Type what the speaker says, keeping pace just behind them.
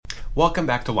Welcome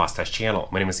back to Lost Dash Channel.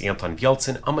 My name is Anton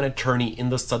Vieltsin. I'm an attorney in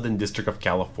the Southern District of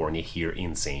California here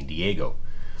in San Diego.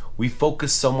 We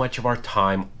focus so much of our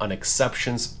time on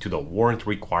exceptions to the warrant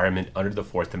requirement under the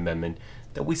Fourth Amendment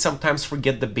that we sometimes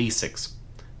forget the basics.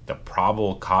 The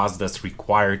probable cause that's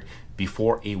required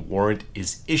before a warrant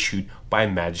is issued by a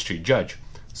magistrate judge.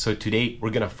 So today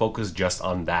we're going to focus just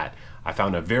on that. I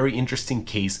found a very interesting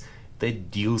case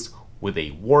that deals with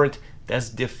a warrant that's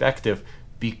defective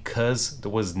because there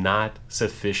was not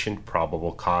sufficient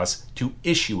probable cause to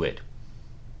issue it.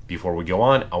 Before we go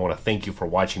on, I want to thank you for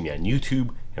watching me on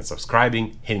YouTube and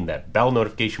subscribing, hitting that bell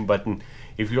notification button.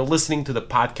 If you're listening to the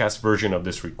podcast version of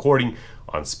this recording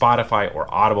on Spotify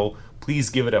or Audible,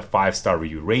 please give it a 5-star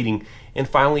review rating. And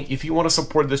finally, if you want to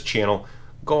support this channel,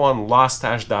 go on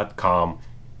lostdash.com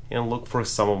and look for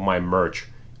some of my merch,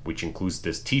 which includes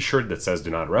this t-shirt that says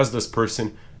 "Do not arrest this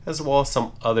person," as well as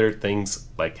some other things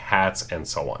like hats and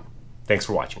so on. Thanks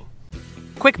for watching.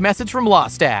 Quick message from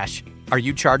Lost Dash. Are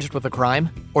you charged with a crime?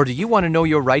 Or do you want to know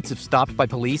your rights if stopped by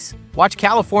police? Watch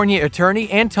California attorney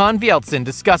Anton Vieltsin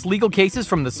discuss legal cases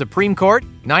from the Supreme Court,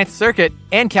 Ninth Circuit,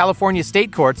 and California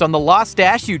state courts on the Lost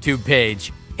Dash YouTube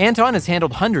page. Anton has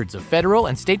handled hundreds of federal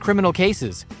and state criminal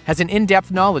cases, has an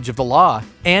in-depth knowledge of the law,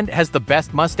 and has the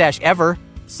best mustache ever.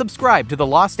 Subscribe to the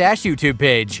Lost Dash YouTube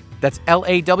page. That's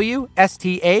LAWSTACHE.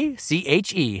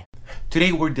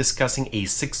 Today we're discussing a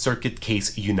Sixth Circuit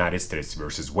case, United States v.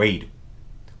 Wade,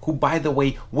 who, by the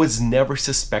way, was never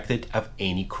suspected of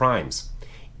any crimes.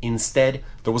 Instead,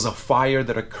 there was a fire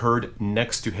that occurred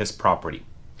next to his property.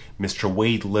 Mr.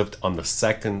 Wade lived on the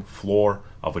second floor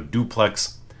of a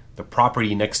duplex. The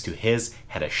property next to his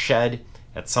had a shed.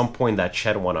 At some point, that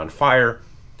shed went on fire.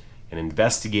 An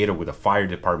investigator with the fire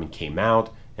department came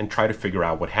out and tried to figure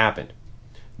out what happened.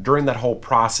 During that whole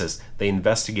process, the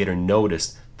investigator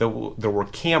noticed that there were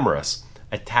cameras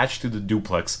attached to the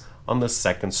duplex on the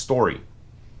second story.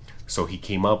 So he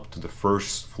came up to the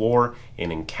first floor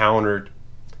and encountered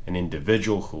an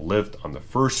individual who lived on the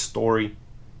first story.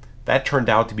 That turned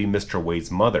out to be Mr.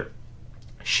 Wade's mother.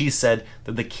 She said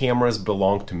that the cameras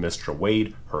belonged to Mr.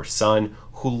 Wade, her son,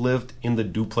 who lived in the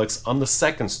duplex on the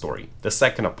second story, the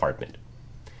second apartment.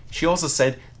 She also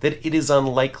said that it is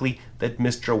unlikely that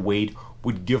Mr. Wade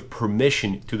would give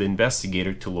permission to the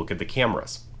investigator to look at the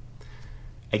cameras.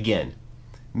 Again,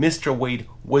 Mr. Wade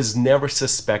was never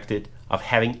suspected of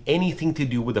having anything to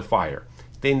do with the fire.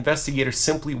 The investigator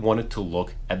simply wanted to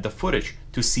look at the footage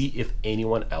to see if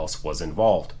anyone else was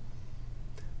involved.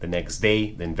 The next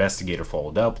day, the investigator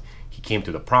followed up. He came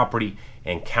to the property,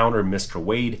 encountered Mr.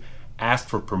 Wade, asked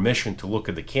for permission to look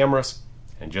at the cameras,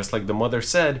 and just like the mother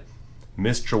said,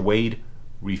 Mr. Wade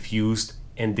refused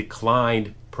and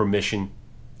declined permission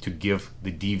to give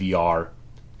the DVR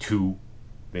to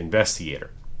the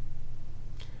investigator.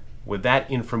 With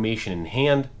that information in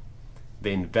hand,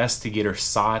 the investigator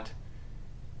sought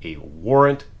a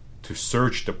warrant to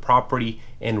search the property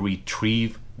and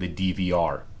retrieve the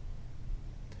DVR.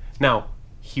 Now,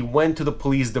 he went to the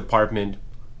police department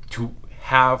to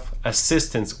have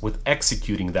assistance with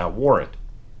executing that warrant.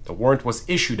 The warrant was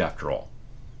issued after all.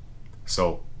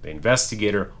 So the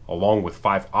investigator, along with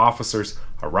 5 officers,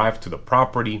 arrived to the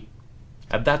property.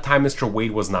 At that time, Mr.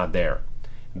 Wade was not there.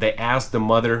 They asked the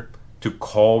mother to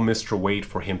call Mr. Wade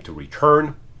for him to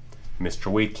return. Mr.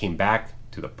 Wade came back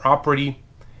to the property.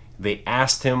 They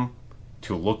asked him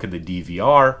to look at the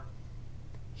DVR.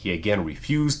 He again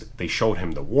refused. They showed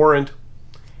him the warrant.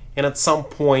 And at some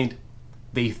point,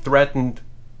 they threatened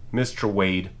Mr.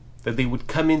 Wade that they would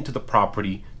come into the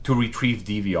property to retrieve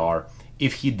DVR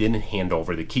if he didn't hand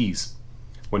over the keys.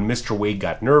 When Mr. Wade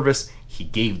got nervous, he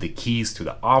gave the keys to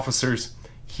the officers.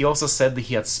 He also said that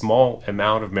he had a small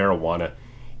amount of marijuana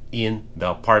in the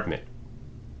apartment.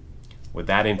 With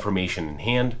that information in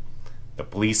hand, the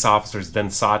police officers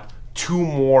then sought 2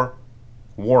 more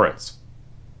warrants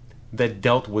that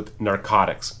dealt with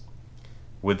narcotics.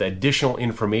 With additional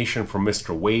information from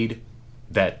Mr. Wade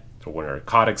that there were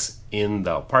narcotics in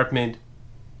the apartment,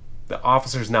 the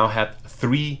officers now had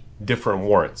 3 different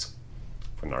warrants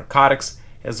for narcotics,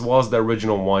 as well as the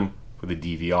original one for the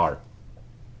DVR.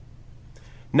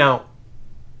 Now,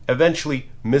 eventually,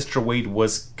 Mr. Wade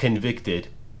was convicted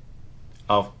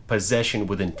of possession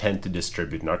with intent to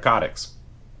distribute narcotics.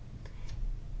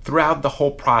 Throughout the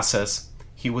whole process,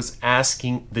 he was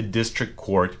asking the district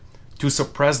court to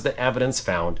suppress the evidence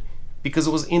found because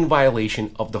it was in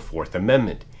violation of the Fourth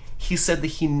Amendment. He said that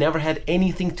he never had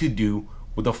anything to do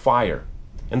with the fire,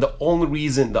 and the only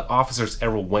reason the officers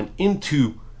ever went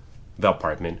into the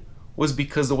apartment was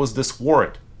because there was this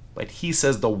warrant, but he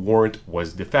says the warrant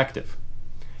was defective.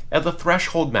 At the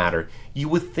threshold matter, you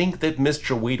would think that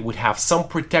Mr. Wade would have some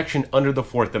protection under the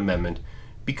Fourth Amendment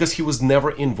because he was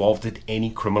never involved in any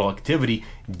criminal activity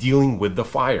dealing with the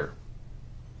fire.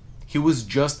 He was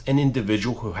just an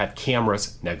individual who had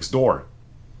cameras next door.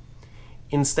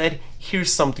 Instead,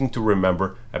 here's something to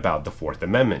remember about the Fourth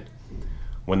Amendment.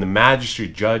 When the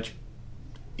magistrate judge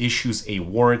issues a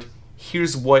warrant,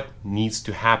 here's what needs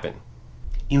to happen.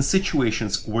 In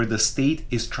situations where the state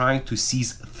is trying to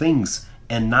seize things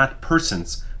and not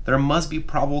persons, there must be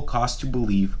probable cause to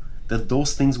believe that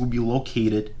those things will be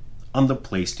located on the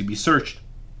place to be searched.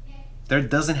 There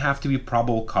doesn't have to be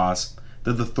probable cause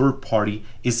that the third party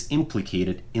is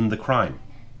implicated in the crime.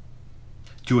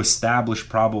 To establish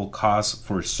probable cause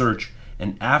for a search,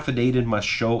 an affidavit must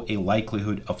show a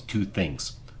likelihood of two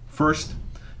things. First,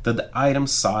 that the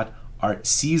items sought are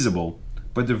seizable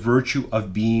by the virtue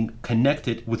of being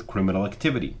connected with criminal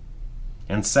activity.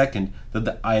 And second, that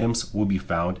the items will be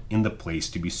found in the place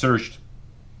to be searched.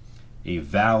 A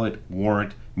valid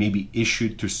warrant may be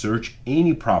issued to search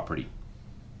any property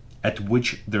at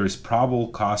which there is probable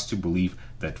cause to believe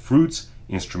that fruits,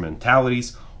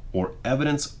 instrumentalities, or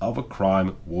evidence of a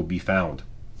crime will be found.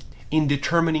 In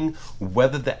determining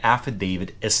whether the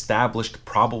affidavit established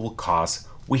probable cause,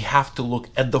 we have to look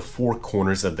at the four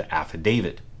corners of the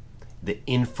affidavit. The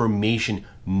information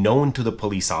known to the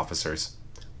police officers,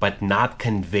 but not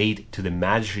conveyed to the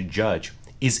magistrate judge,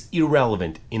 is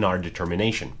irrelevant in our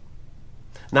determination.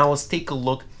 Now let's take a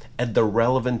look at the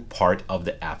relevant part of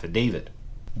the affidavit.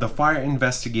 The fire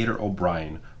investigator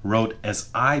O'Brien wrote, "As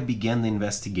I began the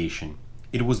investigation,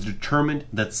 it was determined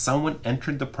that someone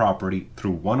entered the property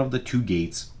through one of the two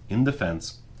gates in the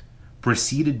fence,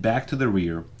 proceeded back to the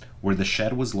rear where the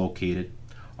shed was located.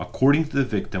 According to the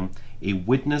victim, a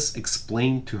witness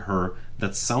explained to her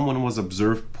that someone was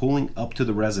observed pulling up to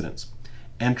the residence,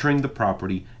 entering the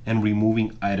property and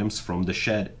removing items from the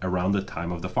shed around the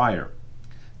time of the fire.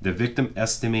 The victim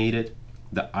estimated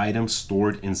the items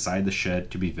stored inside the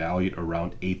shed to be valued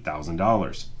around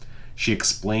 $8,000. She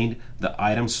explained the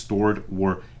items stored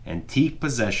were antique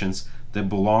possessions that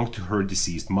belonged to her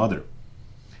deceased mother.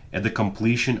 At the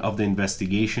completion of the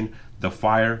investigation, the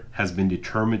fire has been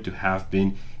determined to have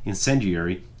been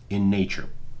incendiary in nature."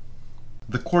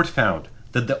 The court found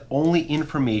that the only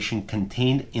information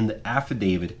contained in the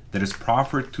affidavit that is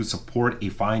proffered to support a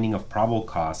finding of probable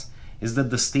cause is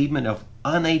that the statement of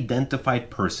unidentified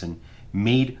person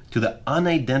made to the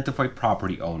unidentified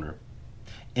property owner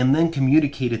and then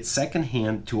communicated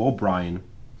secondhand to O'Brien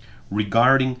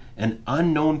regarding an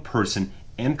unknown person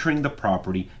entering the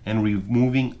property and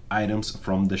removing items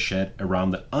from the shed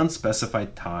around the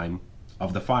unspecified time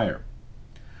of the fire.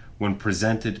 When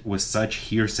presented with such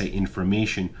hearsay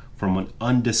information from an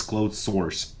undisclosed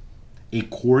source, a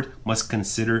court must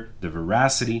consider the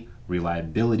veracity,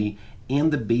 reliability,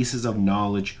 and the basis of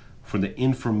knowledge for the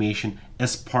information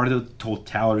as part of the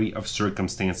totality of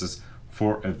circumstances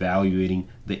for evaluating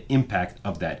the impact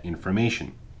of that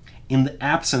information. In the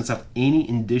absence of any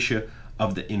indicia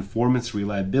of the informant's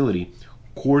reliability,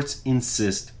 courts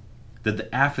insist that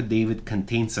the affidavit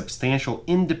contains substantial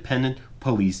independent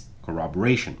police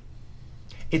corroboration.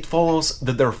 It follows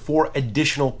that there are four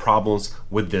additional problems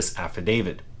with this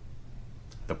affidavit.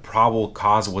 The probable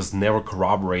cause was never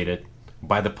corroborated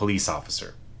by the police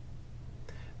officer.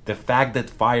 The fact that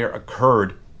fire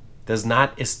occurred does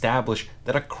not establish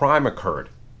that a crime occurred.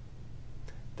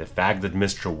 The fact that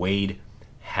Mr. Wade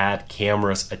had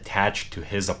cameras attached to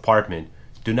his apartment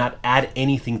do not add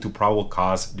anything to probable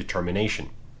cause determination.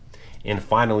 And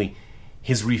finally,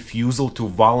 his refusal to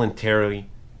voluntarily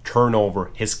turn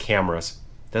over his cameras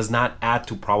does not add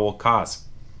to probable cause,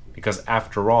 because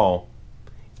after all,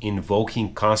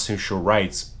 invoking constitutional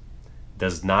rights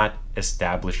does not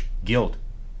establish guilt.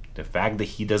 The fact that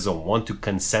he doesn't want to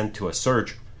consent to a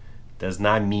search does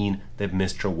not mean that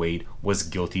Mr. Wade was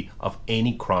guilty of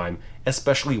any crime,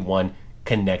 especially one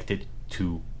connected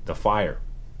to the fire.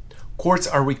 Courts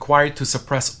are required to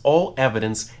suppress all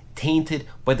evidence tainted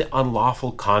by the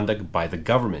unlawful conduct by the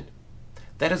government.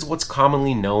 That is what's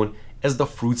commonly known as the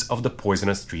fruits of the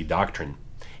poisonous tree doctrine.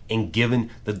 And given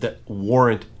that the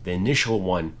warrant, the initial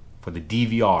one for the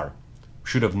DVR,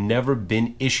 should have never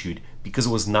been issued because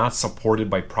it was not supported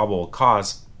by probable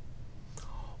cause,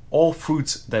 all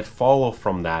fruits that follow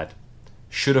from that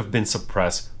should have been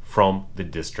suppressed from the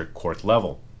district court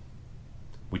level,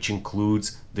 which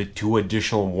includes the two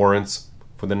additional warrants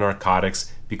for the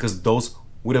narcotics, because those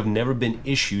would have never been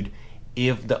issued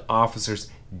if the officers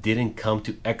didn't come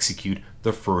to execute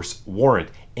the first warrant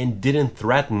and didn't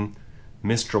threaten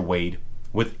Mr. Wade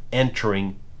with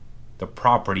entering the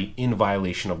property in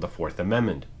violation of the Fourth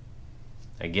Amendment.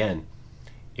 Again,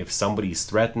 if somebody is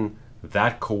threatened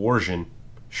that coercion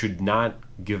should not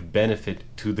give benefit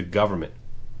to the government.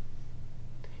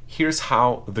 Here's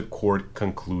how the court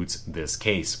concludes this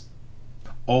case.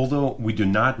 Although we do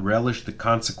not relish the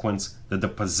consequence that the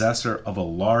possessor of a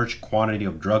large quantity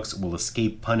of drugs will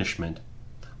escape punishment,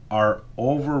 our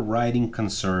overriding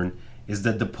concern is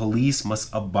that the police must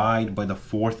abide by the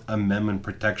Fourth Amendment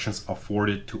protections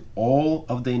afforded to all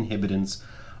of the inhabitants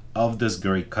of this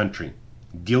great country,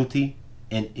 guilty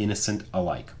and innocent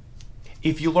alike.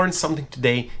 If you learned something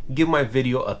today, give my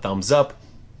video a thumbs up.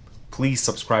 Please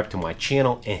subscribe to my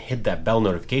channel and hit that bell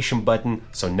notification button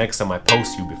so next time I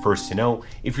post you'll be first to know.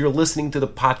 If you're listening to the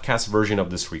podcast version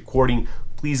of this recording,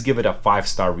 please give it a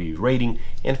 5-star review rating.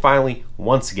 And finally,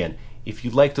 once again, if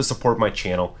you'd like to support my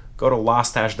channel, go to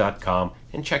loststash.com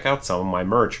and check out some of my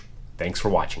merch. Thanks for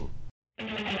watching.